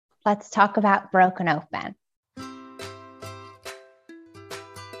Let's talk about Broken Open.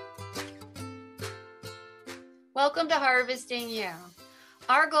 Welcome to Harvesting You.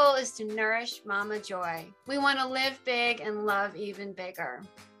 Our goal is to nourish Mama Joy. We want to live big and love even bigger.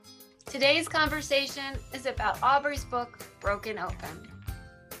 Today's conversation is about Aubrey's book, Broken Open.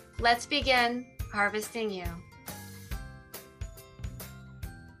 Let's begin Harvesting You.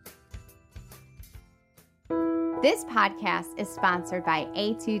 This podcast is sponsored by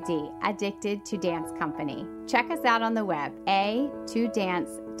A2D, Addicted to Dance Company. Check us out on the web,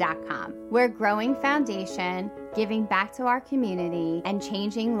 a2dance.com. We're a growing foundation, giving back to our community, and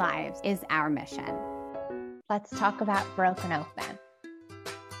changing lives is our mission. Let's talk about Broken Open.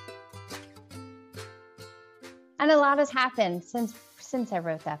 And a lot has happened since I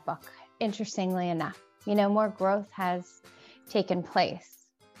wrote that book, interestingly enough. More growth has taken place.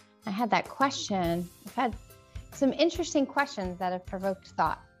 I had that question. I've had some interesting questions that have provoked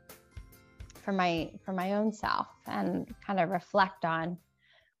thought for my own self, and kind of reflect on,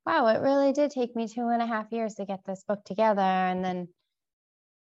 wow, it really did take me 2.5 years to get this book together. And then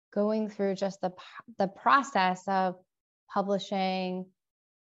going through just the process of publishing,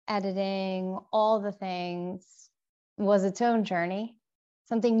 editing, all the things was its own journey,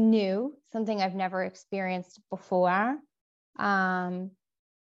 something new, something I've never experienced before. I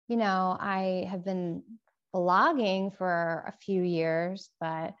have been blogging for a few years,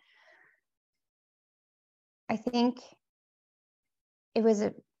 but I think it was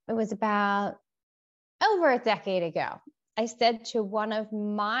about over a decade ago. I said to one of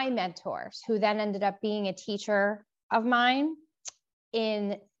my mentors, who then ended up being a teacher of mine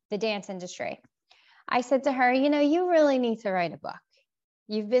in the dance industry, I said to her, you really need to write a book.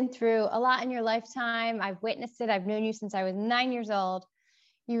 You've been through a lot in your lifetime. I've witnessed it. I've known you since I was 9 years old.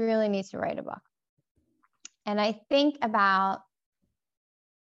 You really need to write a book. And I think about,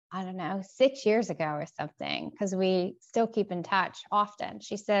 6 years ago or something, because we still keep in touch often.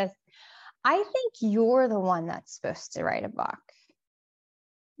 She says, I think you're the one that's supposed to write a book.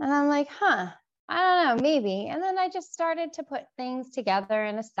 And I'm like, I don't know, maybe. And then I just started to put things together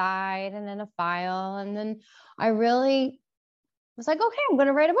in a side and in a file. And then I really was like, okay, I'm going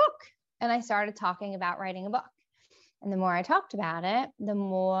to write a book. And I started talking about writing a book. And the more I talked about it, the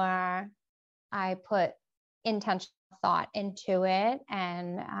more I put intentional thought into it,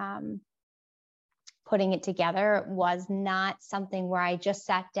 and putting it together. It was not something where I just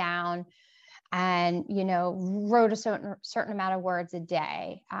sat down and, wrote a certain amount of words a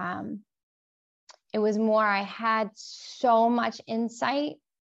day. It was more, I had so much insight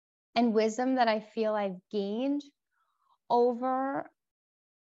and wisdom that I feel I've gained over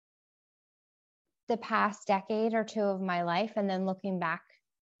the past decade or two of my life. And then looking back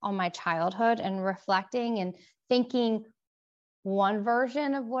on my childhood and reflecting and thinking one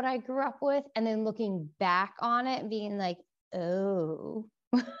version of what I grew up with, and then looking back on it and being like, oh,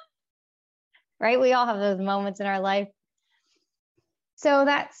 right? We all have those moments in our life. So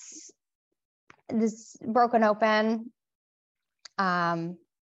that's this Broken Open.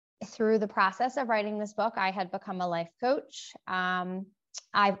 Through the process of writing this book, I had become a life coach.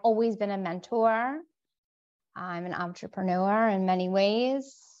 I've always been a mentor. I'm an entrepreneur in many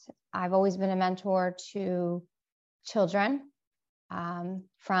ways. I've always been a mentor to children,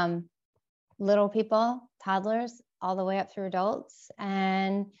 from little people, toddlers, all the way up through adults.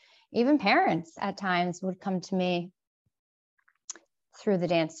 And even parents at times would come to me through the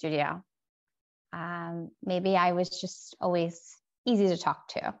dance studio. Maybe I was just always easy to talk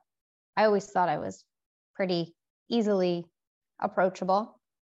to. I always thought I was pretty easily approachable.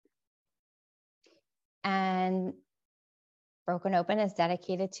 And Broken Open is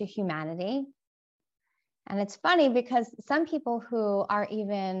dedicated to humanity. And it's funny because some people who are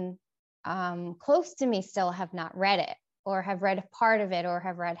even close to me still have not read it, or have read a part of it, or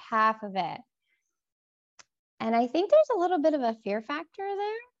have read half of it. And I think there's a little bit of a fear factor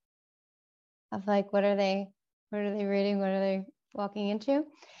there of like, what are they reading? What are they walking into?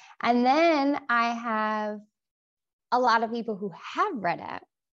 And then I have a lot of people who have read it,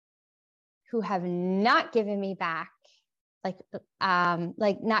 who have not given me back, like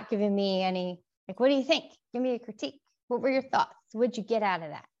not giving me any, like, what do you think? Give me a critique. What were your thoughts? What'd you get out of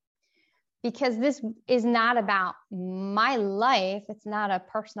that? Because this is not about my life. It's not a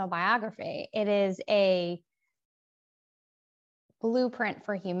personal biography. It is a blueprint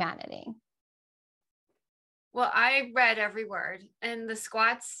for humanity. Well, I read every word, and the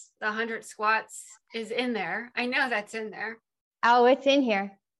 100 squats is in there. I know that's in there. Oh, it's in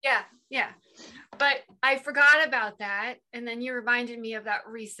here. Yeah. But I forgot about that. And then you reminded me of that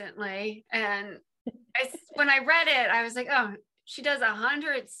recently. And when I read it, I was like, oh, she does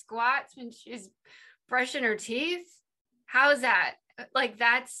 100 squats when she's brushing her teeth. How's that? Like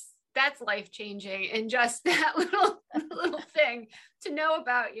that's life-changing, and just that little thing to know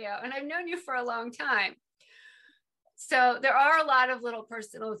about you. And I've known you for a long time. So there are a lot of little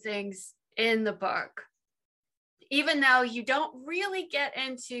personal things in the book, even though you don't really get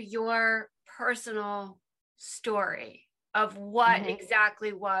into your personal story of what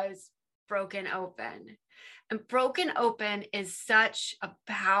exactly was broken open. And broken open is such a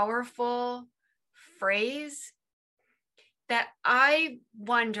powerful phrase that I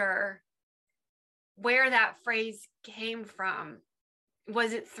wonder where that phrase came from.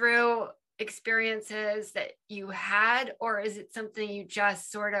 Was it through experiences that you had, or is it something you just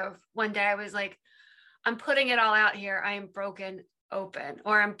sort of one day I was like, I'm putting it all out here. I am broken open,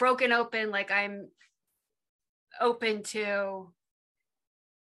 or I'm broken open, like I'm open to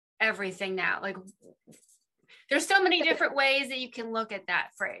everything now. Like there's so many different ways that you can look at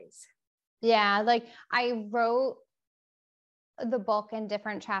that phrase. Yeah. Like I wrote the book in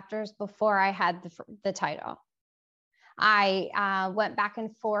different chapters before I had the title. I went back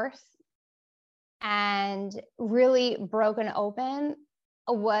and forth, and really broken open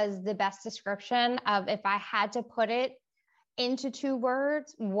was the best description of, if I had to put it into 2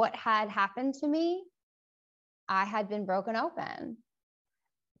 words, what had happened to me. I had been broken open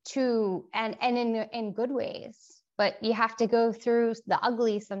and in good ways, but you have to go through the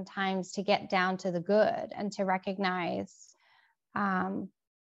ugly sometimes to get down to the good and to recognize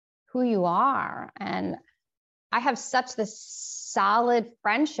who you are. And I have such this solid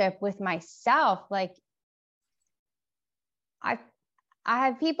friendship with myself. Like I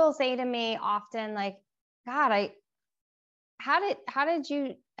have people say to me often, like, God, how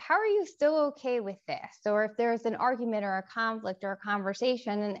are you still okay with this? Or if there's an argument or a conflict or a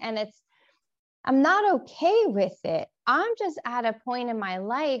conversation and I'm not okay with it. I'm just at a point in my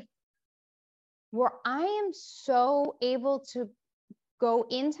life where I am so able to go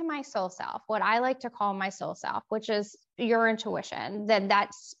into my soul self, what I like to call my soul self, which is your intuition,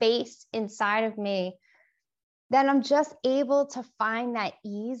 that space inside of me, that I'm just able to find that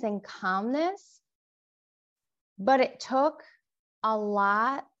ease and calmness. But it took a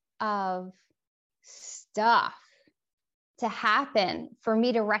lot of stuff to happen for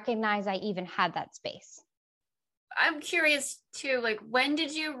me to recognize I even had that space. I'm curious too, like, when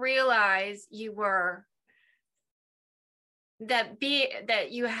did you realize you were that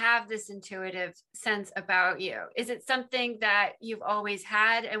you have this intuitive sense about you? Is it something that you've always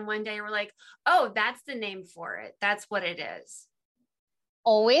had, and one day you were like, oh, that's the name for it, that's what it is?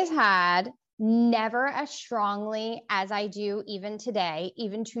 Always had, never as strongly as I do even today.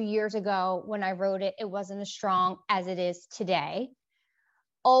 Even 2 years ago when I wrote it, it wasn't as strong as it is today.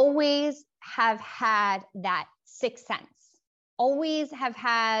 Always have had that sixth sense. Always have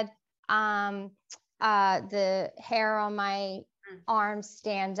had the hair on my arm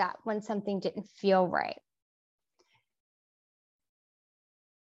stand up when something didn't feel right.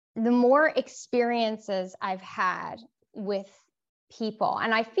 The more experiences I've had with people,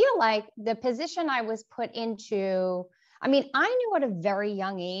 and I feel like the position I was put into, I mean, I knew at a very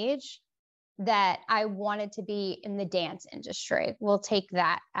young age that I wanted to be in the dance industry. We'll take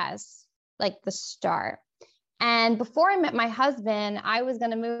that as like the start. And before I met my husband, I was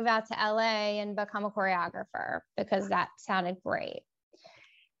going to move out to LA and become a choreographer because that sounded great.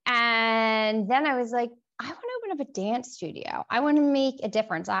 And then I was like, I want to open up a dance studio. I want to make a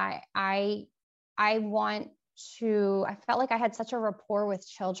difference. I felt like I had such a rapport with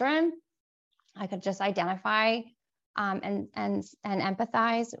children. I could just identify and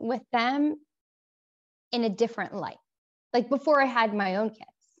empathize with them in a different light, like before I had my own kids.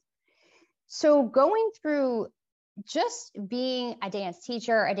 So going through just being a dance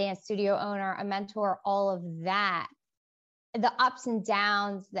teacher, a dance studio owner, a mentor, all of that, the ups and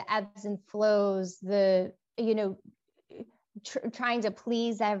downs, the ebbs and flows, trying to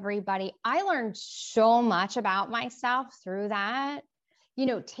please everybody. I learned so much about myself through that.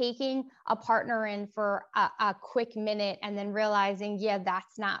 Taking a partner in for a quick minute and then realizing, yeah,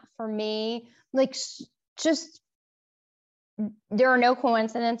 that's not for me. Like, just, there are no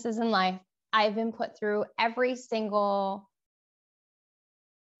coincidences in life. I've been put through every single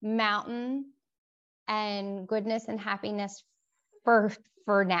mountain and goodness and happiness for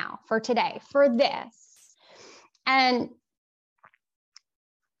now, for today, for this. And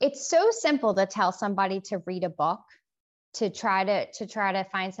it's so simple to tell somebody to read a book, to try to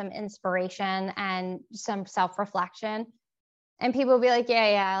find some inspiration and some self-reflection. And people will be like,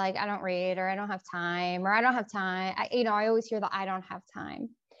 yeah, like I don't read, or I don't have time, or I don't have time. I always hear the I don't have time.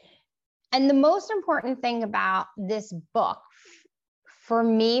 And the most important thing about this book for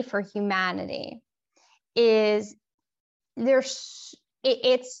me, for humanity, is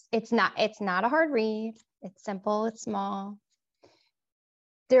it's not a hard read. It's simple, it's small.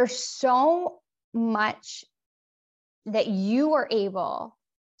 There's so much that you are able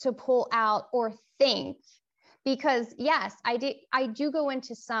to pull out or think, because yes, I do go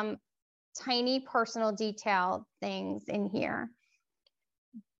into some tiny personal detail things in here,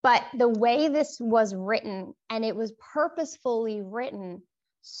 but the way this was written, and it was purposefully written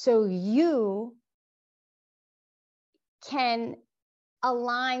so you can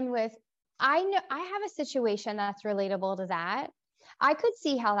align with, I know I have a situation that's relatable to that. I could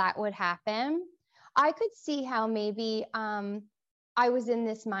see how that would happen. I could see how maybe I was in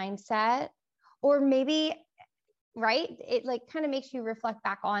this mindset, or maybe, right? It like kind of makes you reflect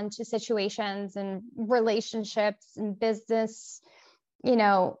back on to situations and relationships and business,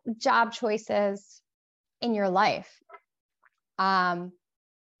 job choices in your life. I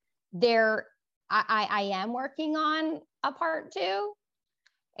am working on a part 2.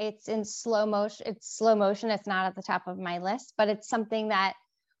 It's in slow motion. It's slow motion. It's not at the top of my list, but it's something that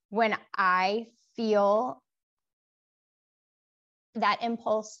when I feel that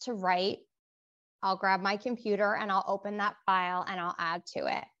impulse to write, I'll grab my computer and I'll open that file and I'll add to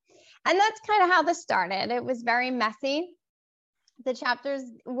it. And that's kind of how this started. It was very messy. The chapters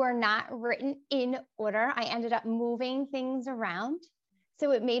were not written in order. I ended up moving things around, so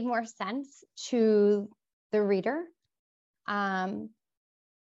it made more sense to the reader.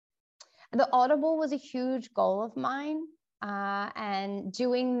 The Audible was a huge goal of mine, and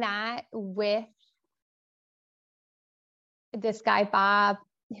doing that with this guy, Bob,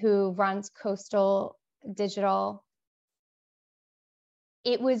 who runs Coastal Digital.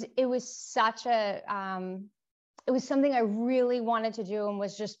 It was such a, it was something I really wanted to do and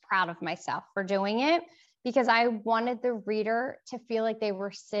was just proud of myself for doing it, because I wanted the reader to feel like they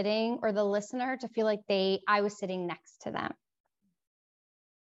were sitting, or the listener to feel like I was sitting next to them.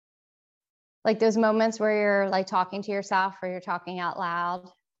 Like those moments where you're like talking to yourself or you're talking out loud.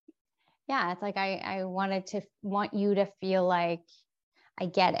 Yeah, it's like I want you to feel like I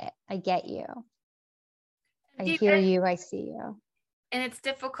get it. I get you. I hear you. I see you. And it's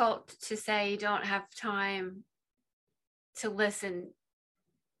difficult to say you don't have time to listen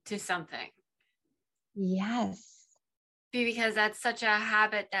to something. Yes. Because that's such a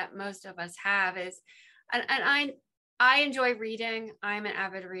habit that most of us have is, and I enjoy reading. I'm an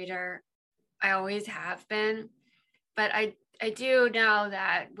avid reader. I always have been, but I do know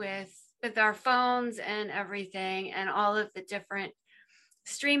that with our phones and everything and all of the different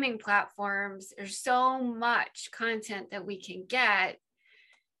streaming platforms, there's so much content that we can get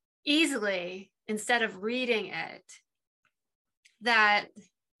easily instead of reading it, that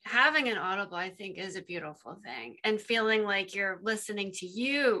having an Audible, I think, is a beautiful thing, and feeling like you're listening to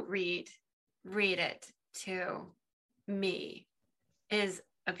you read it to me is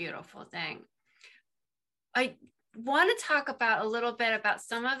a beautiful thing. I want to talk about a little bit about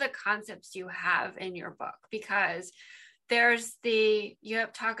some of the concepts you have in your book, because you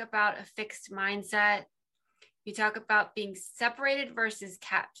talk about a fixed mindset. You talk about being separated versus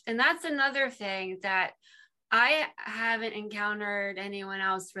kept. And that's another thing that I haven't encountered anyone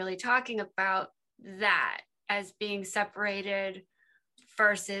else really talking about, that as being separated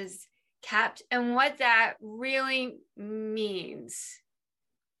versus kept, and what that really means.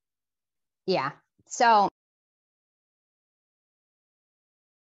 Yeah. So,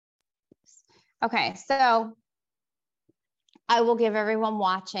 okay. So I will give everyone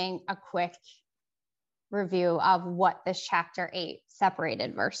watching a quick review of what this chapter 8,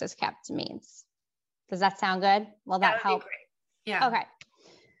 separated versus kept, means. Does that sound good? Will that help? Yeah. Okay.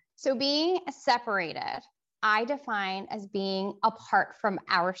 So being separated, I define as being apart from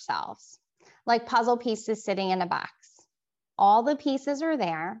ourselves, like puzzle pieces sitting in a box. All the pieces are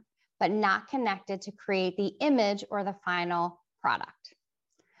there, but not connected to create the image or the final product.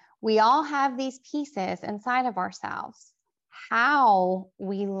 We all have these pieces inside of ourselves. How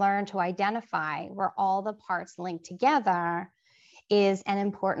we learn to identify where all the parts link together is an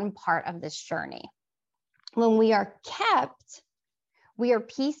important part of this journey. When we are kept, we are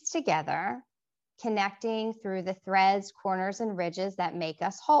pieced together, connecting through the threads, corners, and ridges that make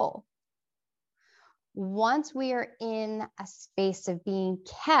us whole. Once we are in a space of being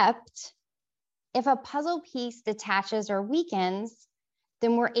kept, if a puzzle piece detaches or weakens,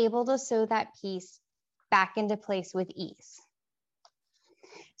 then we're able to sew that piece back into place with ease.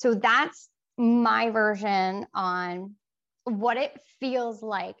 So that's my version on what it feels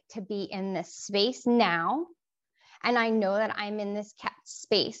like to be in this space now. And I know that I'm in this kept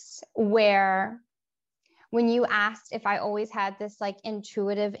space where when you asked if I always had this like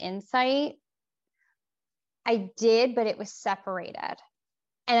intuitive insight, I did, but it was separated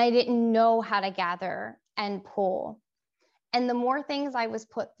and I didn't know how to gather and pull. And the more things I was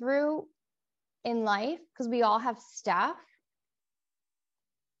put through in life, because we all have stuff,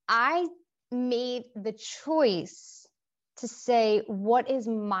 I made the choice to say, what is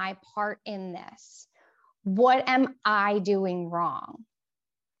my part in this? What am I doing wrong?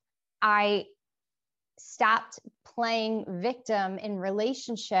 I stopped playing victim in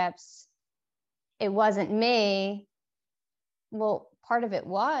relationships. It wasn't me. Well, part of it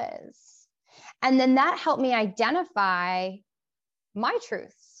was. And then that helped me identify my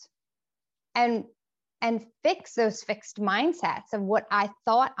truths and fix those fixed mindsets of what I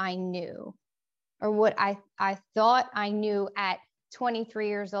thought I knew, or what I thought I knew at 23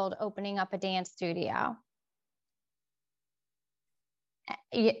 years old, opening up a dance studio.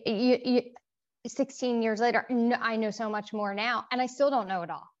 16 years later, I know so much more now, and I still don't know it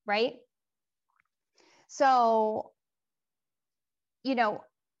all, right? So,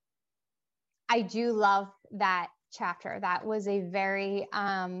 I do love that chapter. That was a very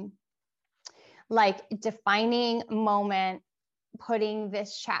like defining moment, putting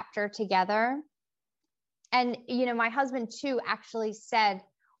this chapter together. And, my husband too actually said,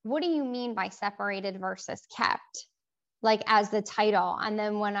 what do you mean by separated versus kept? Like as the title. And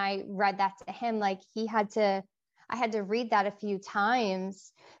then when I read that to him, like I had to read that a few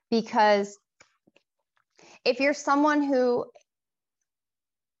times, because if you're someone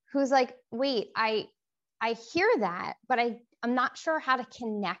who's like, wait, I hear that, but I'm not sure how to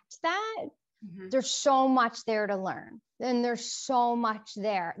connect that. Mm-hmm. There's so much there to learn. And there's so much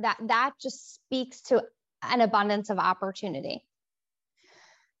there that just speaks to an abundance of opportunity.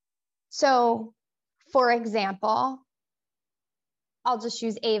 So, for example, I'll just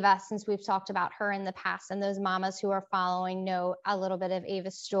use Ava, since we've talked about her in the past, and those mamas who are following know a little bit of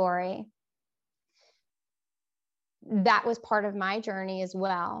Ava's story. That was part of my journey as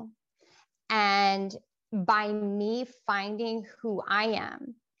well. And by me finding who I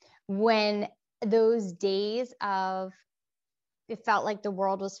am, when those days of it felt like the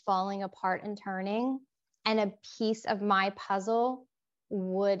world was falling apart and turning, and a piece of my puzzle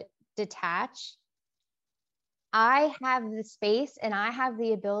would detach, I have the space and I have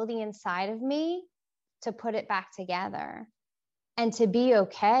the ability inside of me to put it back together and to be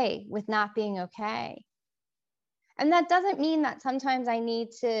okay with not being okay. And that doesn't mean that sometimes I need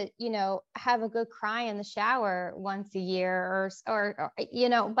to, have a good cry in the shower once a year or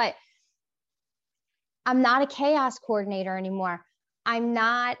but I'm not a chaos coordinator anymore. I'm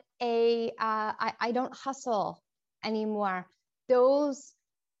not I don't hustle anymore. Those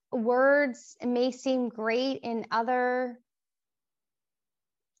words may seem great in other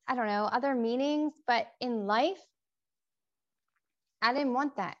meanings, but in life, I didn't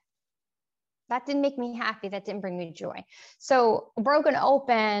want that. That didn't make me happy. That didn't bring me joy. So Broken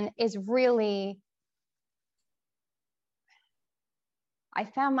Open is really, I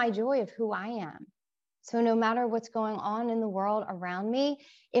found my joy of who I am. So no matter what's going on in the world around me,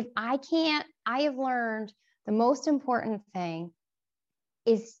 I have learned the most important thing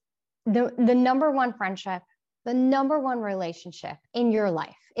is the number one friendship, the number one relationship in your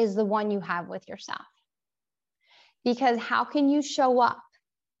life is the one you have with yourself. Because how can you show up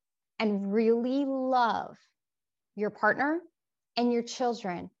and really love your partner and your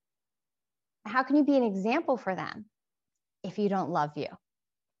children? How can you be an example for them if you don't love you?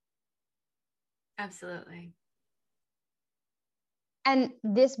 Absolutely. And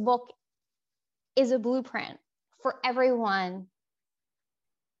this book is a blueprint for everyone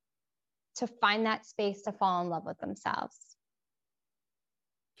to find that space to fall in love with themselves.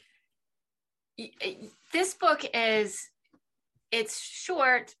 This book it's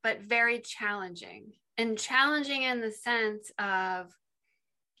short, but very challenging, and challenging in the sense of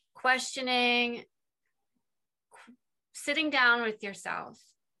questioning, sitting down with yourself,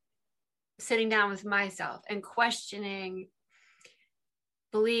 sitting down with myself and questioning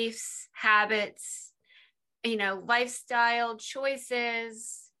beliefs, habits, lifestyle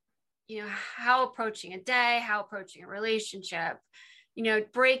choices, how approaching a day, how approaching a relationship,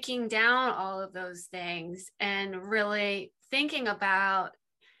 breaking down all of those things and really thinking about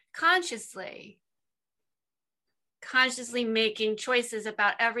consciously making choices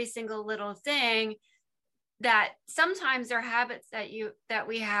about every single little thing, that sometimes they're habits that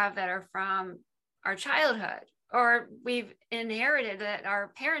we have that are from our childhood, or we've inherited that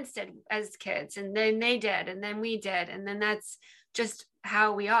our parents did as kids, and then they did, and then we did, and then that's just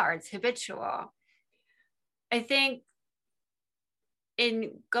how we are. It's habitual. I think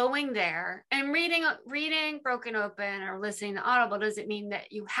in going there and reading Broken Open or listening to Audible doesn't mean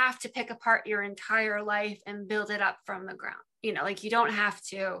that you have to pick apart your entire life and build it up from the ground. Like you don't have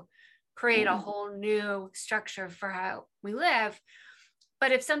to create a whole new structure for how we live.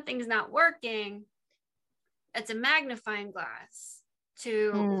 But if something's not working, it's a magnifying glass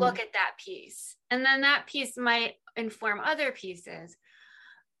to look at that piece. And then that piece might inform other pieces.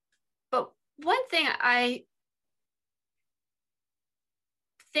 But one thing I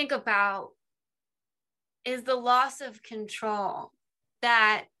think about is the loss of control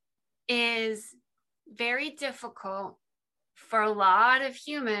that is very difficult for a lot of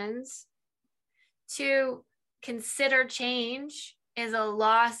humans to consider. Change is a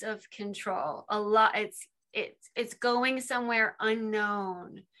loss of control. It's going somewhere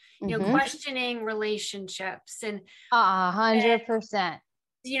unknown, questioning relationships and 100%.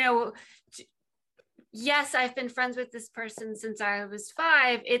 Yes, I've been friends with this person since I was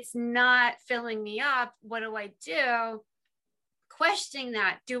 5. It's not filling me up. What do I do? Questioning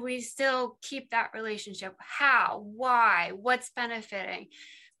that. Do we still keep that relationship? How? Why? What's benefiting?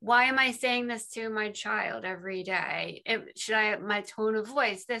 Why am I saying this to my child every day? Should I have my tone of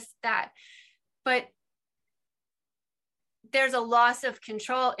voice? This, that. But there's a loss of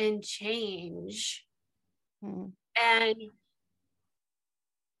control in change. And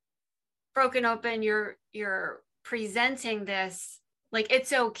Broken Open, you're presenting this like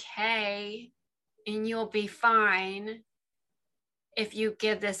it's okay and you'll be fine if you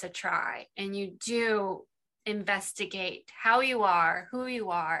give this a try and you do investigate how you are, who you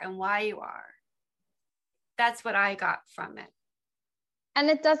are, and why you are. That's what I got from it. And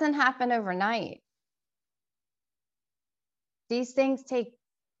it doesn't happen overnight. These things take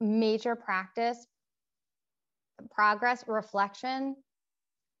major practice, progress, reflection,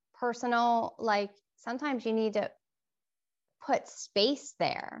 personal, like sometimes you need to put space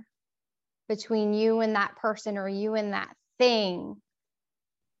there between you and that person or you and that thing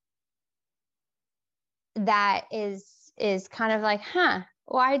that is kind of like,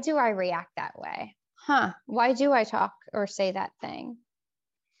 why do I react that way? Why do I talk or say that thing?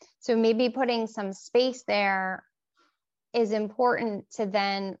 So maybe putting some space there is important to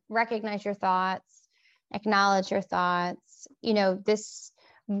then recognize your thoughts, acknowledge your thoughts. This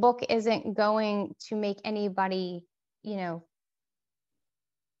book isn't going to make anybody,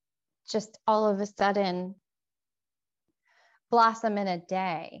 just all of a sudden blossom in a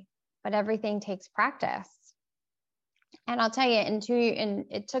day, but everything takes practice. And I'll tell you,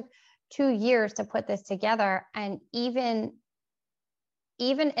 it took 2 years to put this together. And even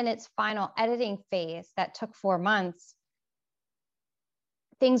in its final editing phase that took 4 months,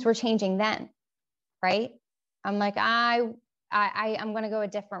 things were changing then, right? I'm like, I'm going to go a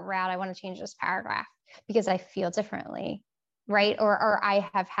different route. I want to change this paragraph because I feel differently, right? Or I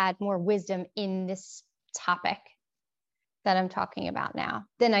have had more wisdom in this topic that I'm talking about now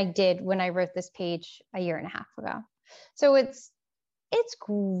than I did when I wrote this page a year and a half ago. So it's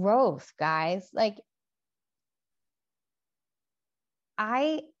growth, guys. Like,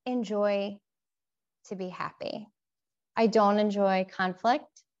 I enjoy to be happy. I don't enjoy conflict,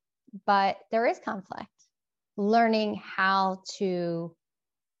 but there is conflict. Learning how to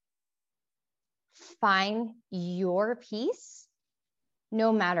find your peace,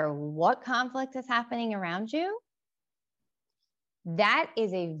 no matter what conflict is happening around you, that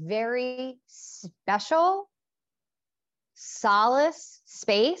is a very special solace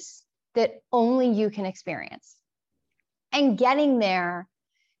space that only you can experience. And getting there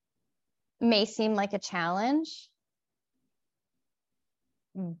may seem like a challenge,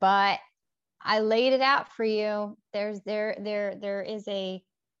 but I laid it out for you. There is a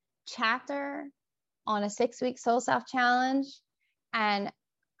chapter on a 6-week Soul Self Challenge. And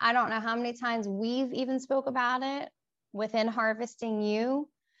I don't know how many times we've even spoke about it within Harvesting You,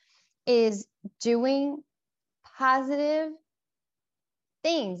 is doing positive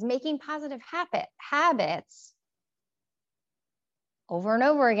things, making positive habits over and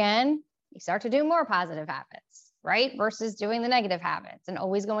over again. You start to do more positive habits, right? Versus doing the negative habits and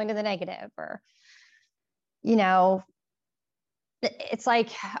always going to the negative, or, it's like,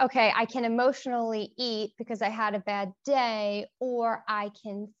 okay, I can emotionally eat because I had a bad day, or I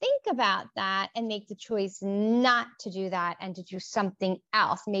can think about that and make the choice not to do that and to do something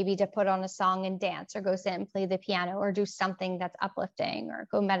else, maybe to put on a song and dance, or go sit and play the piano, or do something that's uplifting, or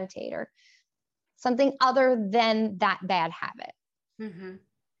go meditate, or something other than that bad habit. Mm-hmm.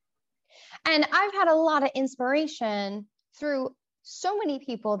 And I've had a lot of inspiration through so many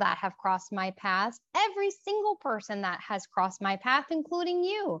people that have crossed my path. Every single person that has crossed my path, including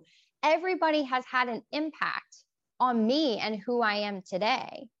you, everybody has had an impact on me and who I am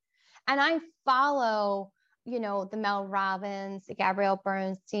today. And I follow, the Mel Robbins, the Gabrielle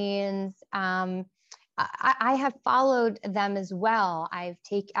Bernsteins. I have followed them as well.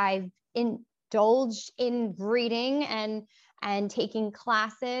 I've indulged in reading and taking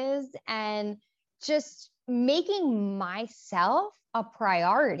classes and just making myself a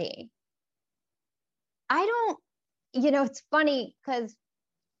priority. It's funny because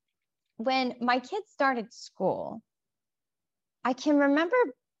when my kids started school, I can remember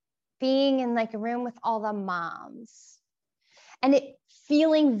being in like a room with all the moms and it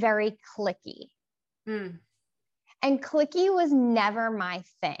feeling very cliquey. And cliquey was never my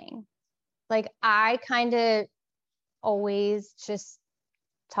thing. Like I kind of always just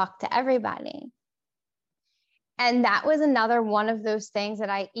talk to everybody. And that was another one of those things that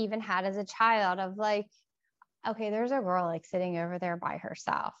I even had as a child of like, okay, there's a girl like sitting over there by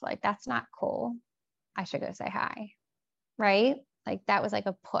herself. Like, that's not cool. I should go say hi. Right? Like that was like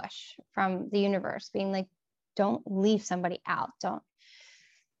a push from the universe being like, don't leave somebody out. Don't.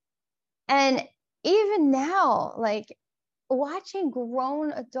 And even now, like watching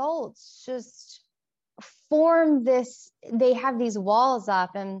grown adults just form this, they have these walls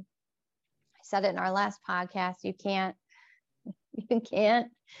up, and I said it in our last podcast, you can't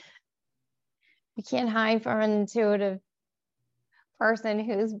hide from an intuitive person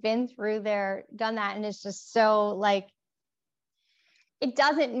who's been through there, done that. And it's just so like, it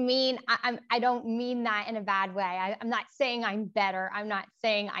doesn't mean, I don't mean that in a bad way. I'm not saying I'm better. I'm not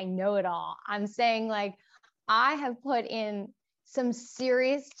saying I know it all. I'm saying like, I have put in some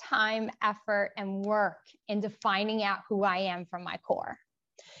serious time, effort, and work into finding out who I am from my core.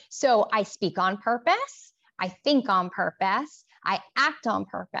 So I speak on purpose. I think on purpose. I act on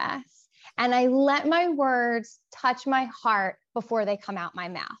purpose. And I let my words touch my heart before they come out my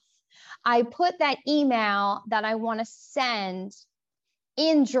mouth. I put that email that I want to send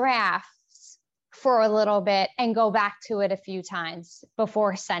in drafts for a little bit and go back to it a few times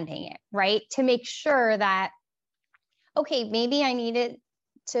before sending it, right? To make sure that, okay, maybe I needed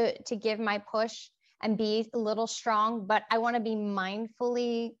to give my push and be a little strong, but I want to be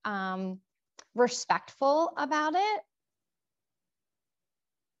mindfully respectful about it.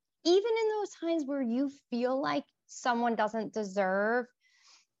 Even in those times where you feel like someone doesn't deserve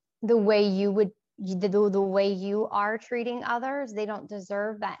the way you would, the way you are treating others, they don't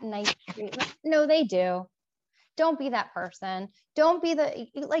deserve that nice treatment. No, they do. Don't be that person. Don't be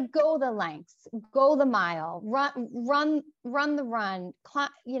go the lengths, go the mile, run the run,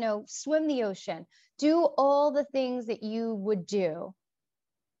 swim the ocean, do all the things that you would do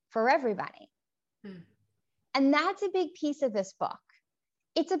for everybody. And that's a big piece of this book.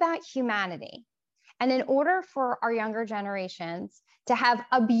 It's about humanity. And in order for our younger generations to have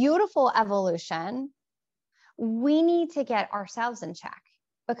a beautiful evolution, we need to get ourselves in check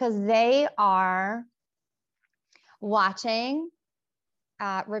because they are watching,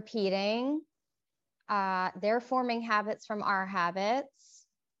 repeating, they're forming habits from our habits.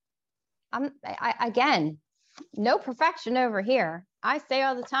 Again, no perfection over here. I say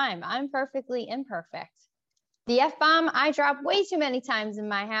all the time, I'm perfectly imperfect. The F-bomb I drop way too many times in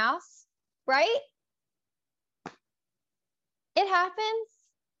my house, right? It happens.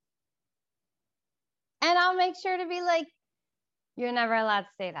 And I'll make sure to be like, you're never allowed to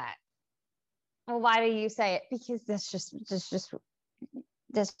say that. Well, why do you say it? Because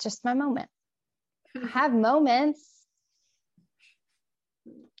that's just my moment. I have moments.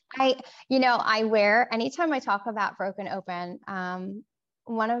 I wear, anytime I talk about Broken Open,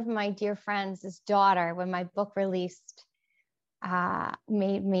 one of my dear friends, his daughter, when my book released,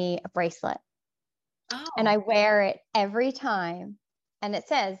 made me a bracelet. Oh. And I wear it every time. And it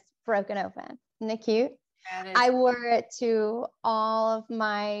says Broken Open. Isn't it cute? I wore it to all of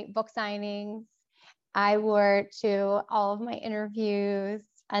my book signings. I wore it to all of my interviews.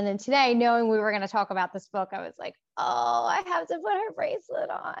 And then today, knowing we were going to talk about this book, I was like, oh, I have to put her bracelet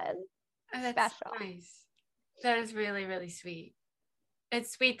on. Oh, that's special. Nice. That is really, really sweet.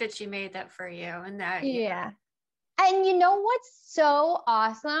 It's sweet that she made that for you. And that, yeah. And you know what's so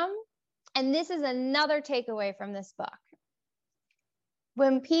awesome? And this is another takeaway from this book.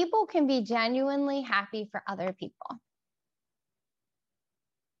 When people can be genuinely happy for other people.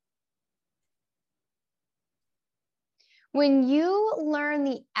 When you learn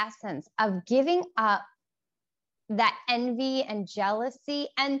the essence of giving up that envy and jealousy,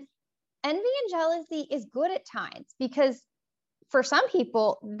 and envy and jealousy is good at times because for some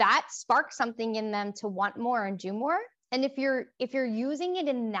people that sparks something in them to want more and do more. And if you're using it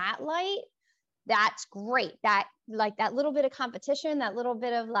in that light, that's great. That like that little bit of competition, that little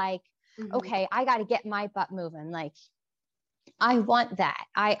bit of like, Okay, I got to get my butt moving. Like, I want that.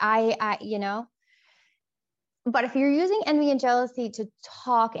 I, but if you're using envy and jealousy to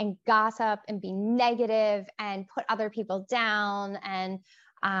talk and gossip and be negative and put other people down, and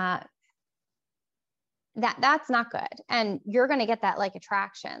that's not good. And you're going to get that like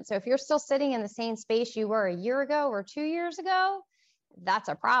attraction. So if you're still sitting in the same space you were a year ago or 2 years ago, that's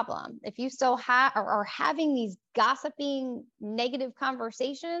a problem. If you still are having these gossiping negative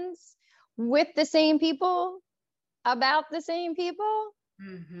conversations with the same people about the same people,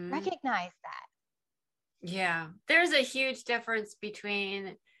 recognize that. Yeah. There's a huge difference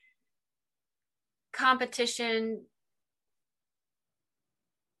between competition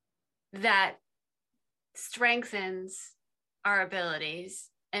that strengthens our abilities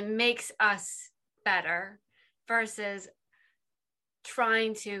and makes us better versus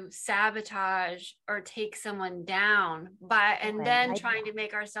trying to sabotage or take someone down trying to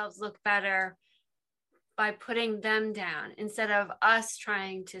make ourselves look better by putting them down instead of us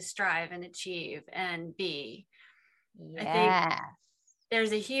trying to strive and achieve and be. I think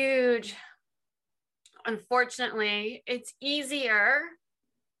there's a huge, unfortunately, it's easier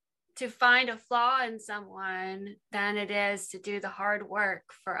to find a flaw in someone than it is to do the hard work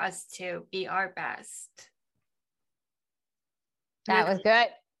for us to be our best. That was good.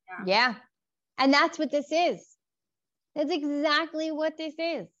 Yeah. And that's what this is. That's exactly what this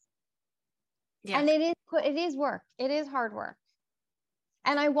is. Yeah. And it is work. It is hard work.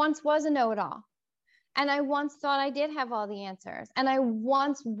 And I once was a know-it-all. And I once thought I did have all the answers. And I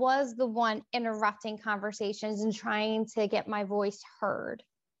once was the one interrupting conversations and trying to get my voice heard.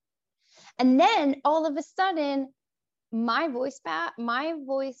 And then all of a sudden, my voice box,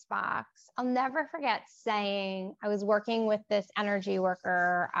 I'll never forget saying, I was working with this energy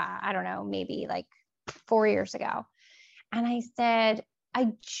worker, I don't know, maybe like 4 years ago. And I said,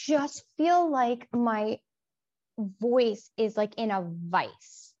 I just feel like my voice is like in a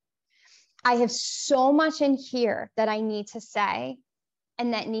vice. I have so much in here that I need to say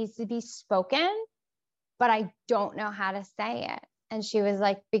and that needs to be spoken, but I don't know how to say it. And she was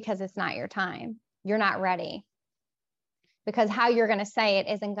like, because it's not your time. You're not ready. Because how you're going to say it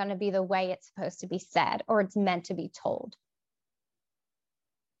isn't going to be the way it's supposed to be said or it's meant to be told.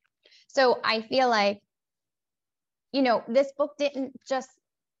 So I feel like, this book didn't just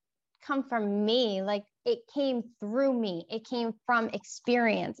come from me. Like, it came through me. It came from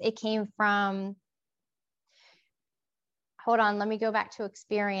experience. It came from, hold on, let me go back to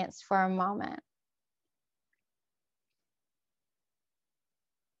experience for a moment.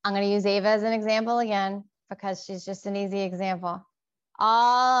 I'm going to use Ava as an example again, because she's just an easy example.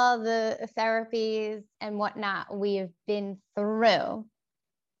 All the therapies and whatnot we have been through.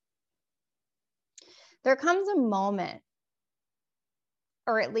 There comes a moment,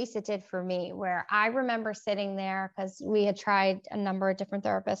 or at least it did for me, where I remember sitting there because we had tried a number of different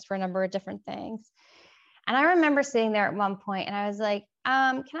therapists for a number of different things. And I remember sitting there at one point and I was like,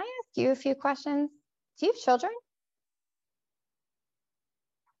 can I ask you a few questions? Do you have children?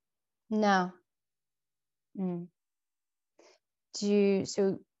 No.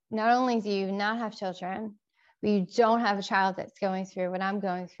 So not only do you not have children, but you don't have a child that's going through what I'm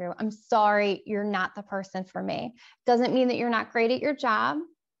going through. I'm sorry, you're not the person for me. Doesn't mean that you're not great at your job,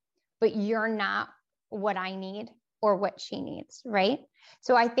 but you're not what I need or what she needs, right?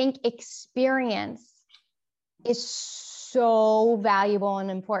 So I think experience is so valuable and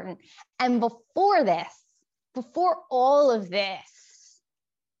important. And before all of this,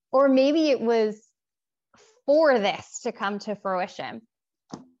 or maybe it was for this to come to fruition,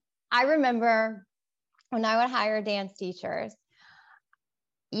 I remember when I would hire dance teachers,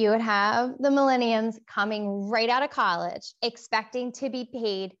 you would have the millennials coming right out of college, expecting to be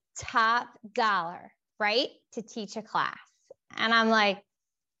paid top dollar, right? To teach a class. And I'm like,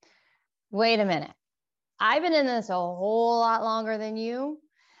 wait a minute. I've been in this a whole lot longer than you.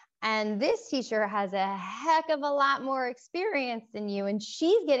 And this teacher has a heck of a lot more experience than you. And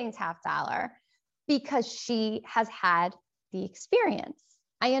she's getting top dollar because she has had the experience.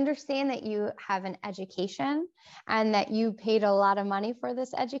 I understand that you have an education and that you paid a lot of money for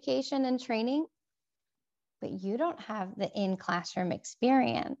this education and training, but you don't have the in-classroom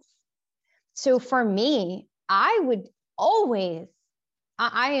experience. So for me, I would always,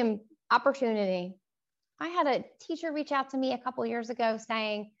 I am opportunity. I had a teacher reach out to me a couple years ago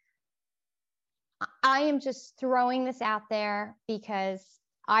saying, I am just throwing this out there because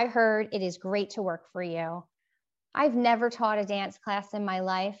I heard it is great to work for you. I've never taught a dance class in my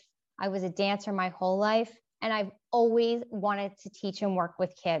life. I was a dancer my whole life, and I've always wanted to teach and work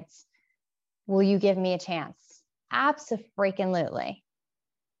with kids. Will you give me a chance? Abso-freaking-lutely.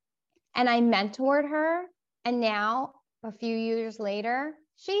 And I mentored her. And now a few years later,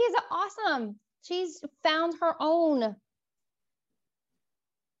 she is awesome. She's found her own.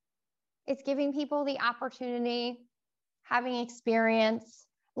 It's giving people the opportunity, having experience,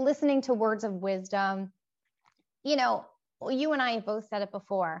 listening to words of wisdom. You know, you and I have both said it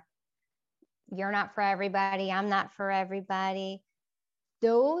before. You're not for everybody. I'm not for everybody.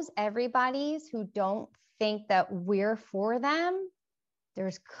 Those everybody's who don't think that we're for them,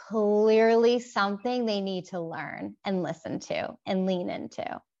 there's clearly something they need to learn and listen to and lean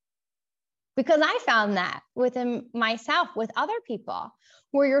into. Because I found that within myself, with other people,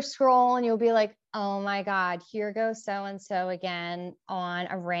 where you're scrolling, you'll be like, oh my God, here goes so-and-so again on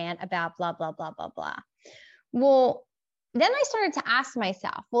a rant about blah, blah, blah, blah, blah. Well, then I started to ask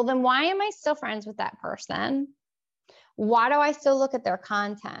myself, well, then why am I still friends with that person? Why do I still look at their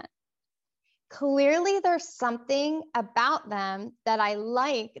content? Clearly, there's something about them that I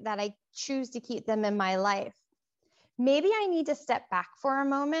like, that I choose to keep them in my life. Maybe I need to step back for a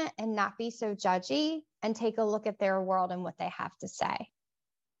moment and not be so judgy and take a look at their world and what they have to say.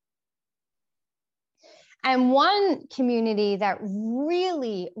 And one community that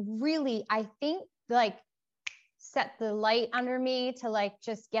really, really, I think, like, set the light under me to like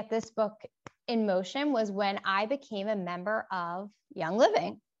just get this book in motion was when I became a member of Young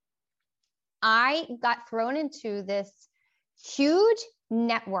Living. I got thrown into this huge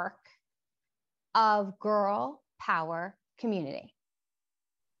network of girl power community.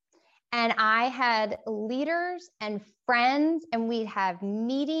 And I had leaders and friends, and we'd have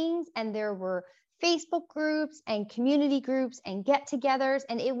meetings, and there were Facebook groups and community groups and get-togethers.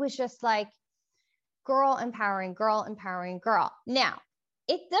 And it was just like girl empowering girl. Now,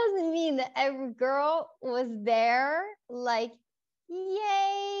 it doesn't mean that every girl was there like,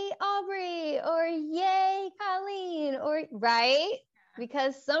 yay, Aubrey, or yay, Colleen, or right?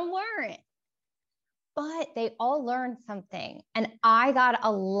 Because some weren't. But they all learned something. And I got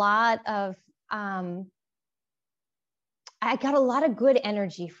a lot of good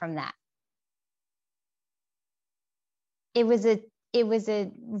energy from that. It was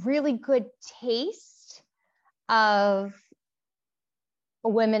a really good taste of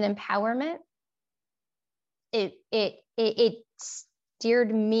women empowerment. It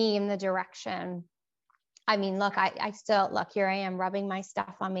steered me in the direction. I mean, look, I still, look, here I am rubbing my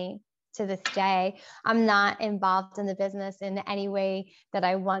stuff on me to this day. I'm not involved in the business in any way that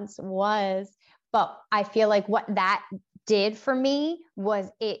I once was, but I feel like what that did for me was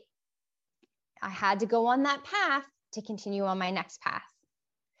I had to go on that path to continue on my next path.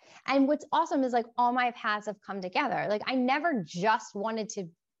 And what's awesome is like all my paths have come together. Like I never just wanted to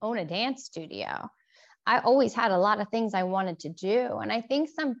own a dance studio. I always had a lot of things I wanted to do. And I think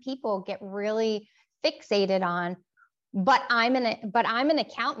some people get really fixated on, but I'm an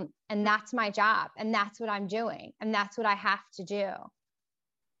accountant and that's my job and that's what I'm doing and that's what I have to do.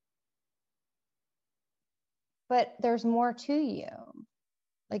 But there's more to you.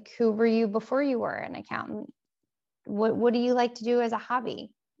 Like, who were you before you were an accountant? What do you like to do as a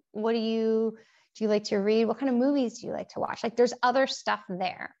hobby? Do you like to read? What kind of movies do you like to watch? Like, there's other stuff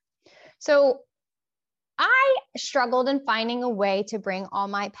there. So I struggled in finding a way to bring all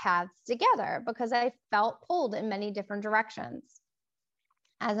my paths together because I felt pulled in many different directions.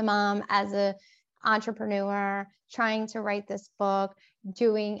 As a mom, as an entrepreneur, trying to write this book,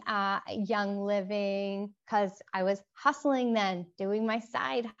 doing Young Living, because I was hustling then, doing my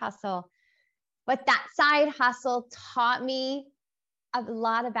side hustle. But that side hustle taught me a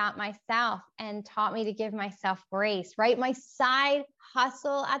lot about myself and taught me to give myself grace, right? My side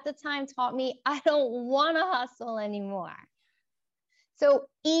hustle at the time taught me I don't want to hustle anymore. So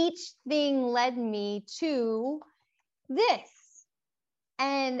each thing led me to this.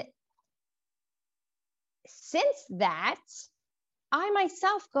 And since that, I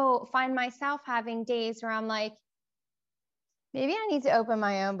myself find myself having days where I'm like, maybe I need to open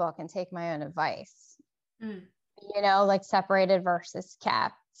my own book and take my own advice. Like separated versus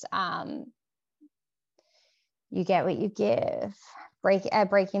kept. You get what you give.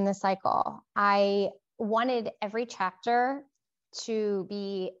 Breaking the cycle. I wanted every chapter to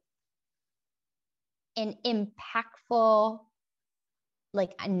be an impactful,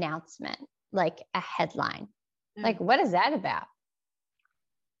 like, announcement, like a headline. Like, what is that about?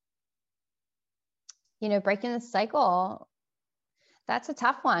 Breaking the cycle, that's a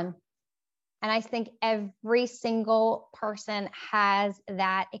tough one. And I think every single person has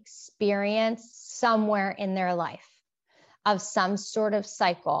that experience somewhere in their life of some sort of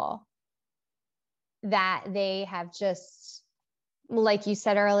cycle that they have just, like you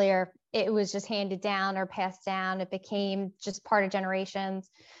said earlier, it was just handed down or passed down. It became just part of generations.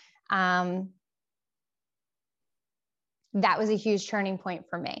 that was a huge turning point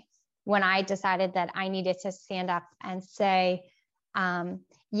for me when I decided that I needed to stand up and say,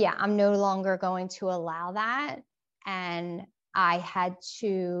 yeah, I'm no longer going to allow that. And I had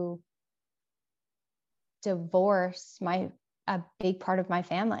to divorce a big part of my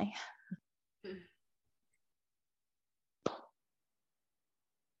family.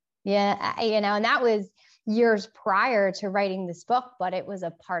 Yeah, and that was years prior to writing this book, but it was a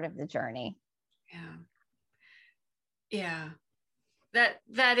part of the journey. Yeah. That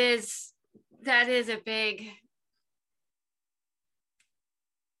is a big,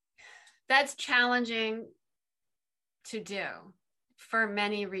 that's challenging to do for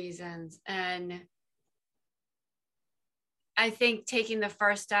many reasons. And I think taking the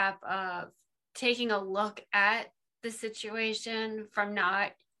first step of taking a look at the situation from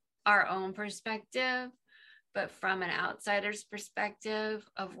not our own perspective, but from an outsider's perspective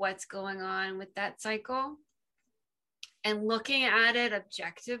of what's going on with that cycle, and looking at it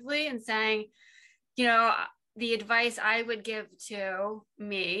objectively and saying, you know, the advice I would give to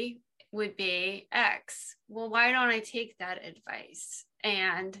me would be X. Well, why don't I take that advice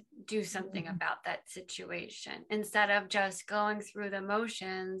and do something about that situation instead of just going through the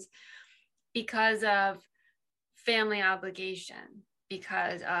motions because of family obligation,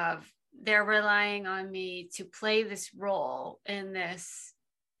 because of they're relying on me to play this role in this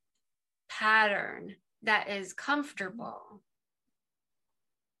pattern that is comfortable.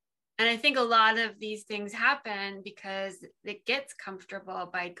 And I think a lot of these things happen because it gets comfortable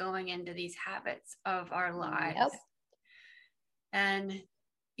by going into these habits of our lives. Yep. And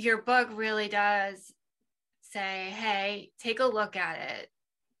your book really does say, hey, take a look at it.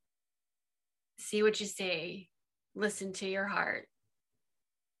 See what you see. Listen to your heart.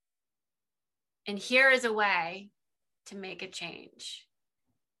 And here is a way to make a change.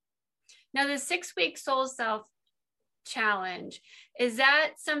 Now, the 6-week Soul Self Challenge, is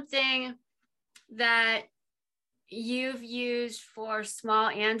that something that you've used for small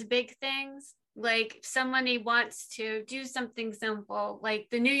and big things? Like if somebody wants to do something simple, like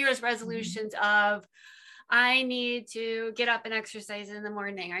the New Year's resolutions of, I need to get up and exercise in the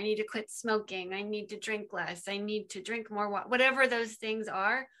morning. I need to quit smoking. I need to drink less. I need to drink more water, whatever those things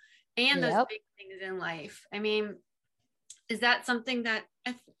are. And those big things in life. I mean, is that something that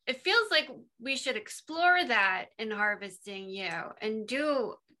it feels like we should explore that in Harvesting You and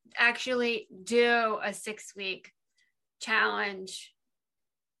actually do a 6-week challenge?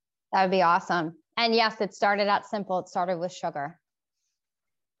 That would be awesome. And yes, it started out simple. It started with sugar.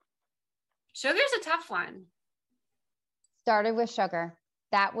 Sugar's a tough one. Started with sugar.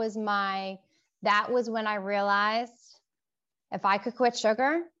 That was when I realized if I could quit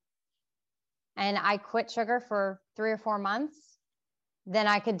sugar, and I quit sugar for 3 or 4 months, then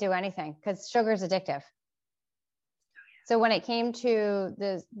I could do anything because sugar is addictive. So when it came to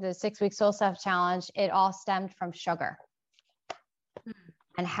the 6-week Soul Self Challenge, it all stemmed from sugar.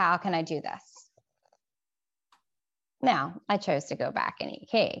 And how can I do this? Now, I chose to go back and eat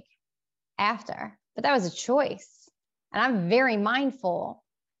cake after, but that was a choice. And I'm very mindful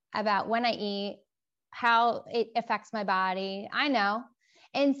about when I eat, how it affects my body. I know.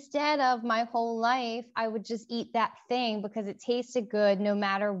 Instead of my whole life, I would just eat that thing because it tasted good no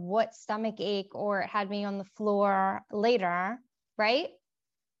matter what stomach ache or it had me on the floor later, right?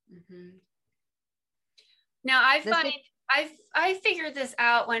 Mm-hmm. Now, I figured this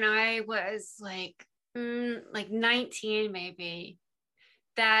out when I was like 19 maybe,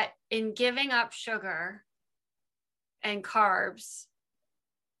 that in giving up sugar and carbs,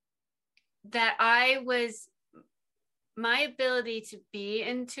 that my ability to be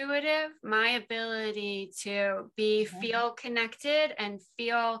intuitive, my ability to feel connected and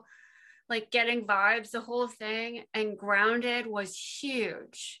feel like getting vibes, the whole thing, and grounded was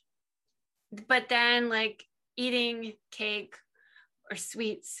huge. But then like eating cake or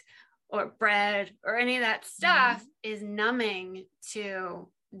sweets or bread or any of that stuff is numbing to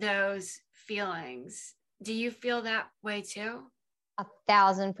those feelings. Do you feel that way too?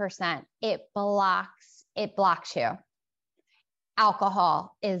 1,000%. It blocks you.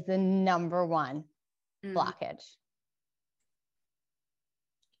 Alcohol is the number one blockage.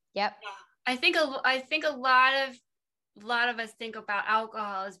 Yep. I think a lot of us think about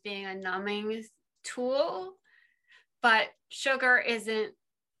alcohol as being a numbing tool, but sugar isn't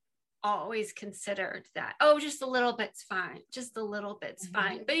always considered that. Oh, just a little bit's fine. Just a little bit's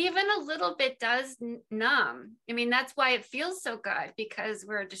fine. But even a little bit does numb. I mean, that's why it feels so good, because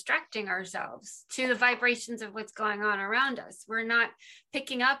we're distracting ourselves to the vibrations of what's going on around us. We're not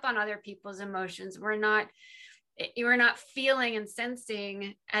picking up on other people's emotions. you were not feeling and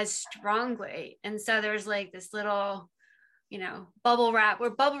sensing as strongly. And so there's like this little, bubble wrap. We're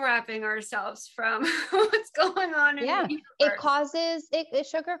bubble wrapping ourselves from what's going on in the universe.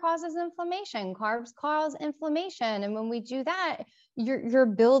 Sugar causes inflammation. Carbs cause inflammation. And when we do that, you're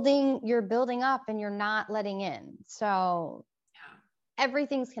building up and you're not letting in. So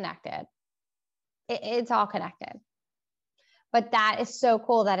everything's connected. It's all connected. But that is so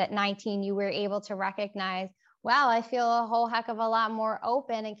cool that at 19, you were able to recognize, wow, I feel a whole heck of a lot more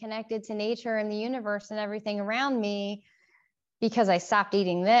open and connected to nature and the universe and everything around me because I stopped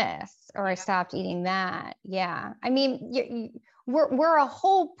eating this or I stopped eating that. Yeah. I mean, we're a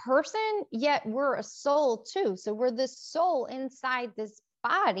whole person, yet we're a soul too. So we're the soul inside this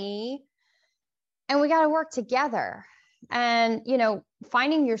body and we got to work together. And,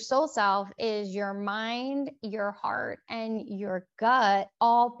 finding your soul self is your mind, your heart, and your gut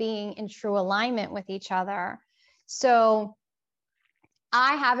all being in true alignment with each other. So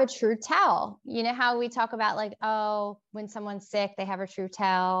I have a true tell. You know how we talk about like, oh, when someone's sick, they have a true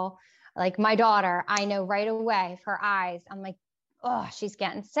tell. Like my daughter, I know right away, her eyes, I'm like, oh, she's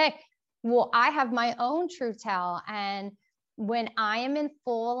getting sick. Well, I have my own true tell. And when I am in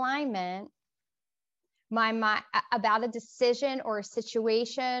full alignment, my mind about a decision or a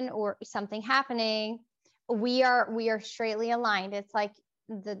situation or something happening, we are straightly aligned. It's like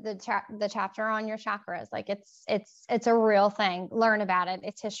the chapter on your chakras. Like it's a real thing. Learn about it.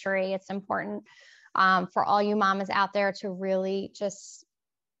 It's history. It's important for all you mamas out there to really just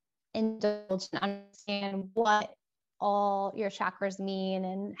indulge and understand what all your chakras mean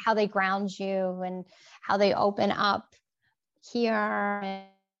and how they ground you and how they open up here.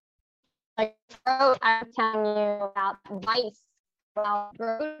 Like throat, I was telling you about vice. Well,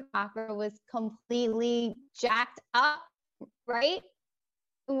 throat chakra was completely jacked up, right?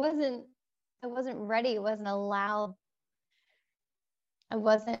 It wasn't ready. It wasn't allowed. I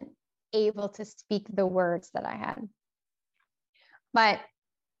wasn't able to speak the words that I had. But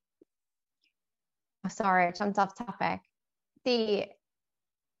sorry, I jumped off topic. The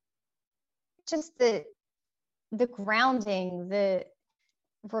grounding, the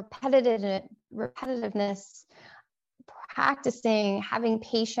repetitiveness, practicing, having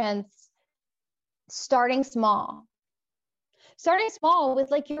patience, starting small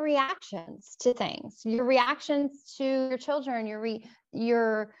with like your reactions to things, your reactions to your children,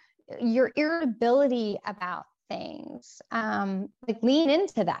 your irritability about things. Like lean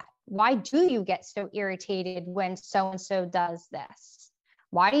into that. Why do you get so irritated when so-and-so does this?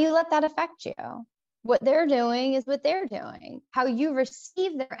 Why do you let that affect you? What they're doing is what they're doing. How you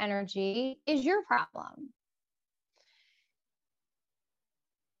receive their energy is your problem.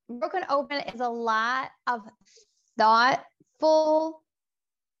 Broken open is a lot of thoughtful,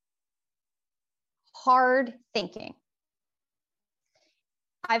 hard thinking.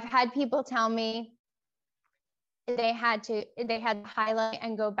 I've had people tell me they had to highlight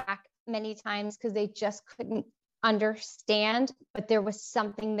and go back many times because they just couldn't understand, but there was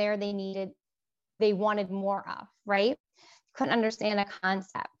something there they wanted more of, right? Couldn't understand a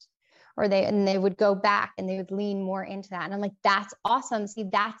concept, or they would go back and they would lean more into that. And I'm like, that's awesome. See,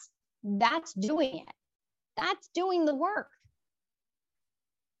 that's doing it. That's doing the work.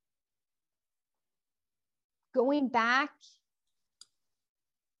 Going back,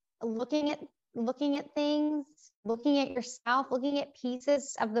 looking at things, looking at yourself, looking at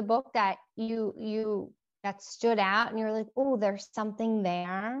pieces of the book that that stood out and you're like, oh, there's something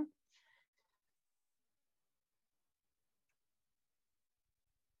there.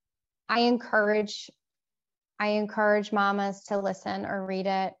 I encourage mamas to listen or read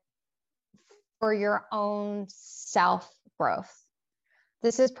it for your own self-growth.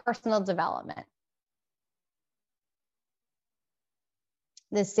 This is personal development.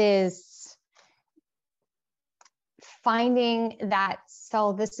 This is finding that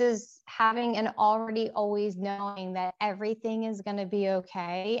soul. This is having an already always knowing that everything is going to be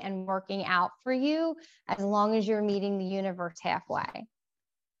okay and working out for you as long as you're meeting the universe halfway.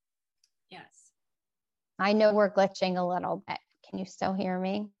 Yes. I know we're glitching a little bit. Can you still hear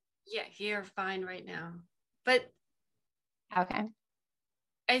me? Yeah, you're fine right now. But okay.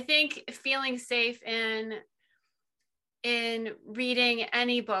 I think feeling safe in reading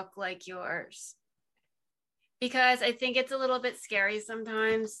any book like yours, because I think it's a little bit scary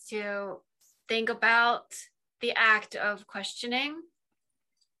sometimes to think about the act of questioning.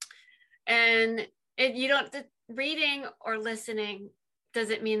 And reading or listening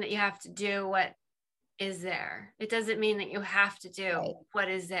doesn't mean that you have to do what is there. It doesn't mean that you have to do what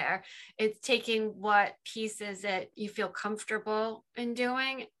is there. It's taking what pieces that you feel comfortable in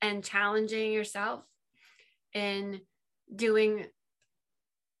doing and challenging yourself in doing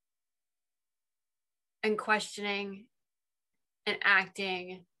and questioning and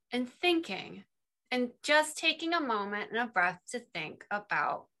acting and thinking and just taking a moment and a breath to think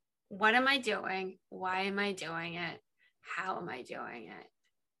about, what am I doing? Why am I doing it? How am I doing it?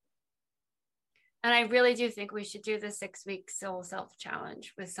 And I really do think we should do the 6-week soul self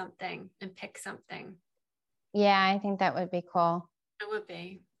challenge with something and pick something. Yeah, I think that would be cool. It would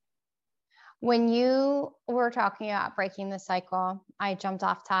be. When you were talking about breaking the cycle, I jumped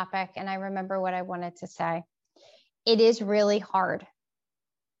off topic and I remember what I wanted to say. It is really hard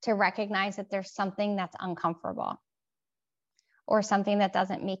to recognize that there's something that's uncomfortable or something that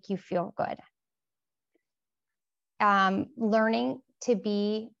doesn't make you feel good. Learning to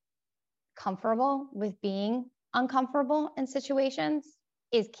be comfortable with being uncomfortable in situations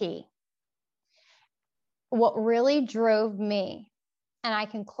is key. What really drove me, and I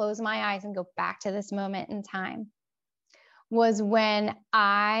can close my eyes and go back to this moment in time, was when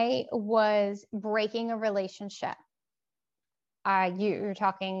I was breaking a relationship. You're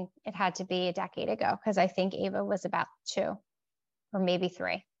talking, it had to be a decade ago, because I think Ava was about 2 or maybe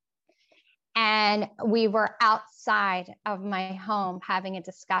 3. And we were outside of my home having a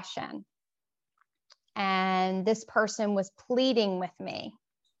discussion. And this person was pleading with me.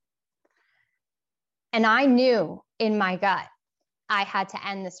 And I knew in my gut, I had to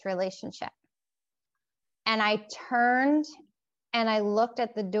end this relationship. And I turned and I looked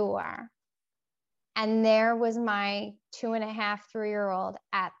at the door, and there was my 2.5, 3-year-old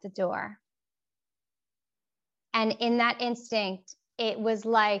at the door. And in that instinct, it was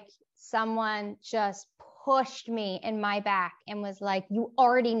like someone just pushed me in my back and was like, you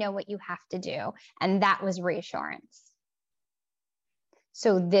already know what you have to do. And that was reassurance.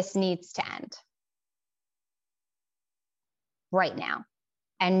 So this needs to end right now.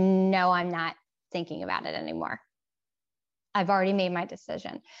 And no, I'm not thinking about it anymore. I've already made my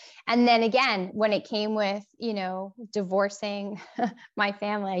decision. And then again, when it came with, divorcing my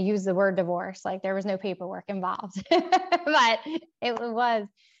family, I use the word divorce, like there was no paperwork involved, but it was,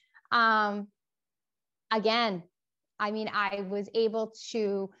 again, I was able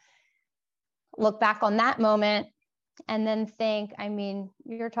to look back on that moment and then think,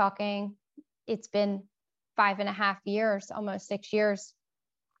 you're talking, it's been 5.5 years, almost 6 years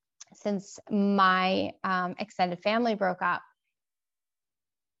since my extended family broke up.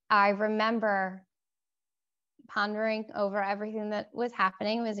 I remember pondering over everything that was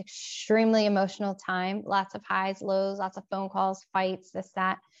happening. It was an extremely emotional time, lots of highs, lows, lots of phone calls, fights, this,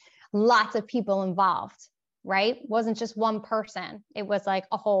 that, lots of people involved, right? It wasn't just one person. It was like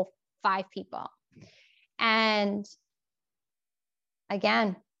a whole 5 people. And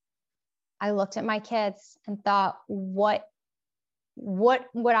again, I looked at my kids and thought, what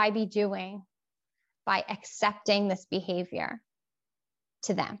would I be doing by accepting this behavior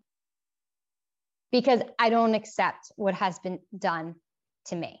to them? Because I don't accept what has been done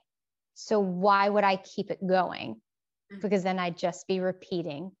to me. So why would I keep it going? Because then I'd just be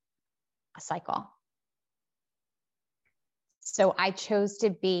repeating a cycle. So I chose to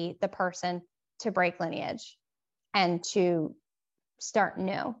be the person to break lineage and to start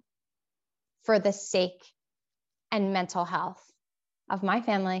new for the sake and mental health of my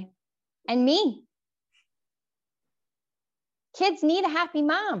family and me. Kids need a happy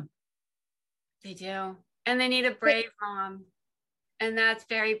mom. They do. And they need a brave mom. And that's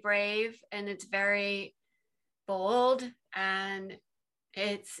very brave, and it's very bold, and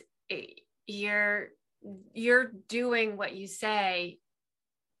you're doing what you say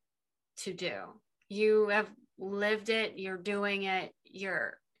to do. You have lived it, you're doing it,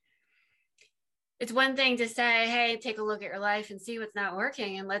 it's one thing to say, hey, take a look at your life and see what's not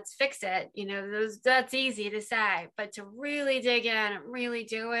working and let's fix it. That's easy to say, but to really dig in and really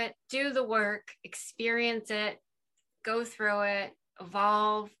do it, do the work, experience it, go through it,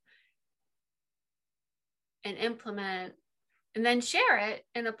 evolve and implement, and then share it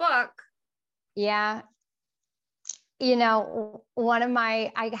in a book. Yeah.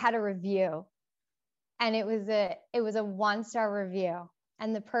 I had a review, and it was a 1-star review.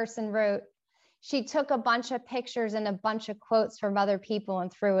 And the person wrote, she took a bunch of pictures and a bunch of quotes from other people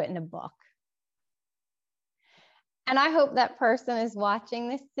and threw it in a book. And I hope that person is watching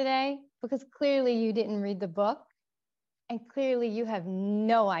this today, because clearly you didn't read the book, and clearly you have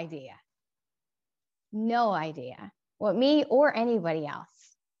no idea what me or anybody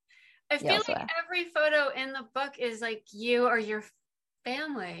else. I feel like every photo in the book is like you or your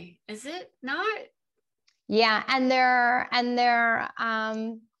family. Is it not? Yeah.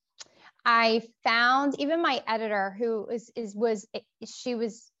 I found even my editor, who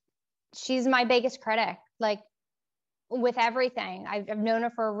she's my biggest critic. like with everything. I've known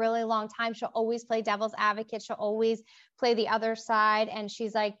her for a really long time. She'll always play devil's advocate. She'll always play the other side. And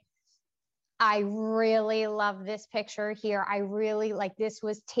she's like, I really love this picture here. I really like, this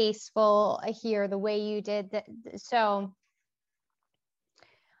was tasteful here, the way you did that. So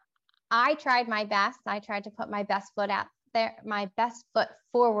I tried my best. I tried to put my best foot out there, my best foot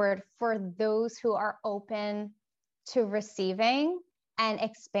forward for those who are open to receiving and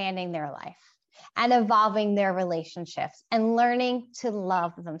expanding their life and evolving their relationships and learning to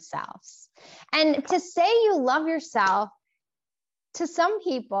love themselves. And to say you love yourself, to some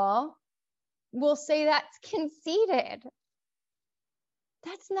people will say that's conceited.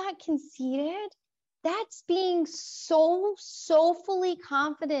 That's not conceited. That's being so fully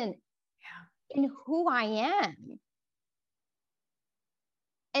confident in who I am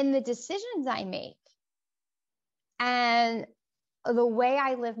and the decisions I make and the way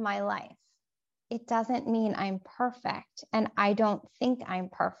I live my life. It doesn't mean I'm perfect, and I don't think I'm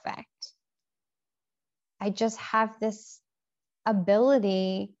perfect. I just have this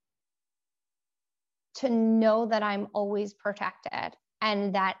ability to know that I'm always protected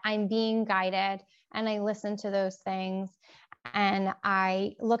and that I'm being guided, and I listen to those things, and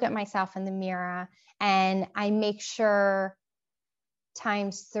I look at myself in the mirror, and I make sure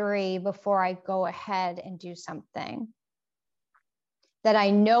 ×3 before I go ahead and do something that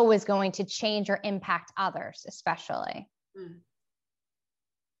I know is going to change or impact others, especially.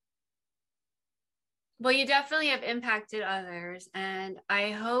 Well, you definitely have impacted others. And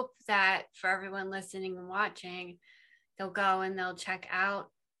I hope that for everyone listening and watching, they'll go and they'll check out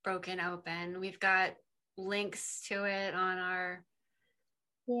Broken Open. We've got links to it on our,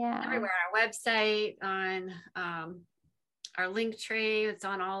 everywhere, our website, on our link tree. It's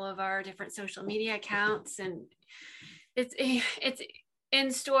on all of our different social media accounts. And it's in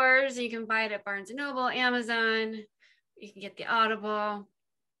stores. You can buy it at Barnes & Noble, Amazon. You can get the Audible.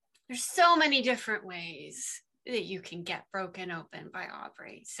 There's so many different ways that you can get Broken Open by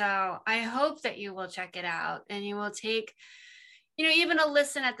Aubrey. So I hope that you will check it out and you will take, even a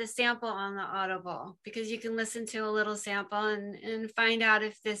listen at the sample on the Audible, because you can listen to a little sample and find out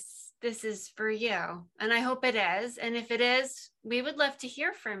if this is for you. And I hope it is. And if it is, we would love to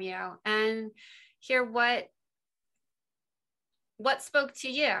hear from you and hear what spoke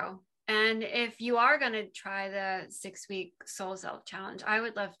to you. And if you are going to try the 6-week Soul Self Challenge, I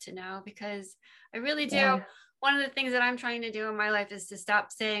would love to know, because I really do. Yeah. One of the things that I'm trying to do in my life is to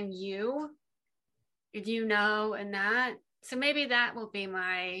stop saying you, and that. So maybe that will be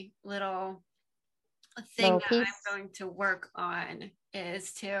my little thing that I'm going to work on,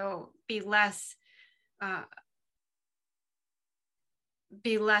 is to be less that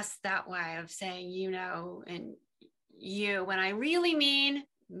way of saying, and you, when I really mean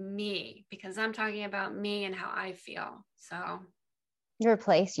me, because I'm talking about me and how I feel. So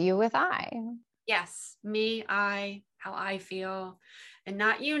replace you with I. Yes, me, I, how I feel, and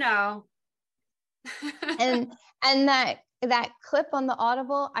not and that clip on the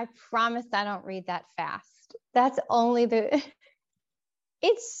Audible, I promise I don't read that fast. That's only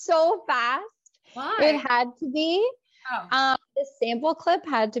it's so fast. Why? It had to be. Oh. The sample clip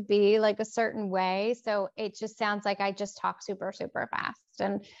had to be like a certain way. So it just sounds like I just talk super, super fast.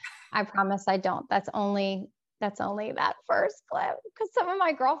 And I promise I don't. That's only that first clip. Because some of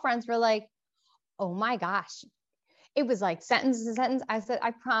my girlfriends were like, oh my gosh. It was like sentence to sentence. I said,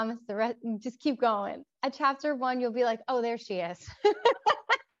 I promise the rest, just keep going. At chapter 1, you'll be like, oh, there she is.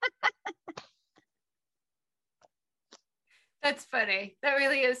 That's funny. That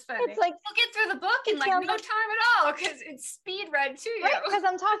really is funny. It's like, you'll get through the book in like no time at all, because it's speed read to you. Right, because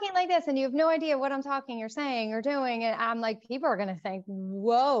I'm talking like this and you have no idea what I'm talking or saying or doing. And I'm like, people are going to think,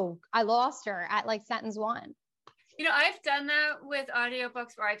 whoa, I lost her at like sentence 1. I've done that with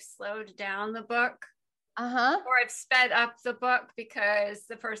audiobooks where I've slowed down the book. Or I've sped up the book because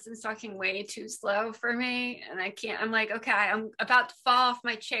the person's talking way too slow for me. And I can't, I'm like, okay, I'm about to fall off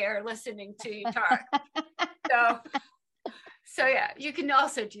my chair listening to you talk. So yeah, you can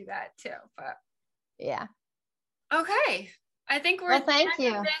also do that too, but yeah. Okay. I think we're thank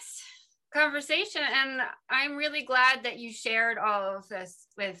you. This conversation, and I'm really glad that you shared all of this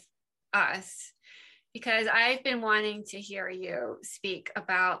with us, because I've been wanting to hear you speak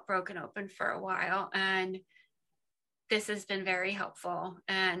about Broken Open for a while, and this has been very helpful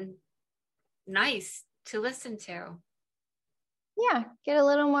and nice to listen to. Yeah, get a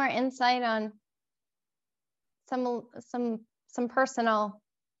little more insight on some personal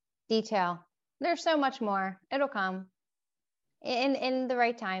detail. There's so much more. It'll come in the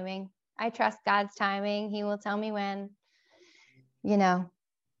right timing. I trust God's timing. He will tell me when,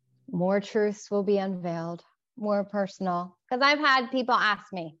 more truths will be unveiled, more personal. Because I've had people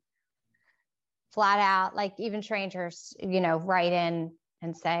ask me flat out, like even strangers, write in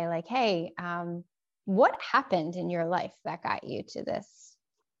and say like, hey, what happened in your life that got you to this?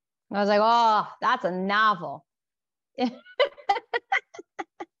 And I was like, oh, that's a novel.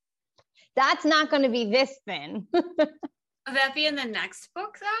 That's not going to be this thin. Will that be in the next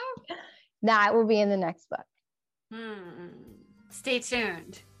book though? That will be in the next book. Stay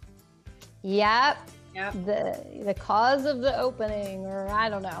tuned. Yep. Yep. The cause of the opening, or I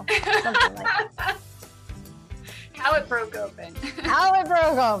don't know, something like that. How it broke open. How it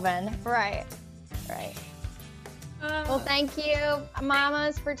broke open. Right. Well, thank you,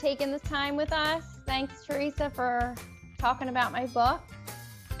 mamas, for taking this time with us. Thanks, Teresa, for talking about my book.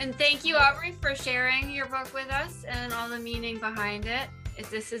 And thank you, Aubrey, for sharing your book with us and all the meaning behind it.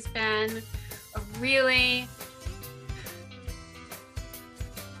 This has been a really,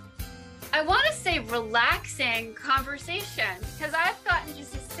 I want to say, relaxing conversation, because I've gotten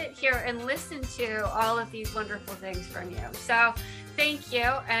just to sit here and listen to all of these wonderful things from you. So thank you.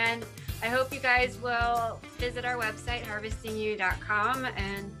 And I hope you guys will visit our website, harvestingyou.com,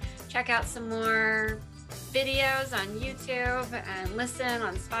 and check out some more videos on YouTube and listen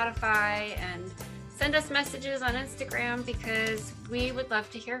on Spotify and send us messages on Instagram, because we would love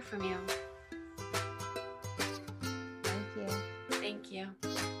to hear from you. Thank you. Thank you.